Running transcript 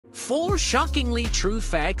4 shockingly true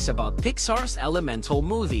facts about Pixar's Elemental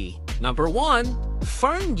movie. Number 1.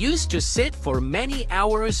 Fern used to sit for many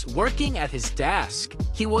hours working at his desk.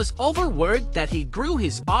 He was overworked that he grew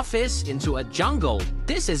his office into a jungle.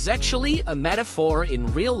 This is actually a metaphor in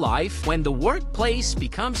real life when the workplace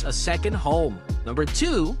becomes a second home. Number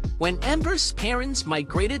 2. When Ember's parents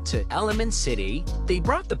migrated to Element City, they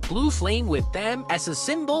brought the blue flame with them as a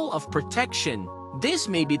symbol of protection. This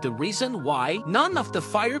may be the reason why none of the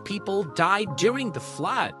fire people died during the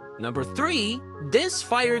flood. Number 3. This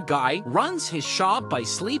fire guy runs his shop by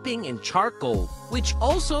sleeping in charcoal, which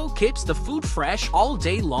also keeps the food fresh all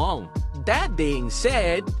day long. That being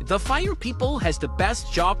said, the fire people has the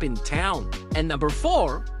best job in town. And number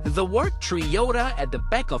 4. The word Treeyota at the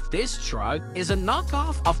back of this truck is a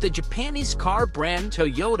knockoff of the Japanese car brand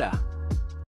Toyota.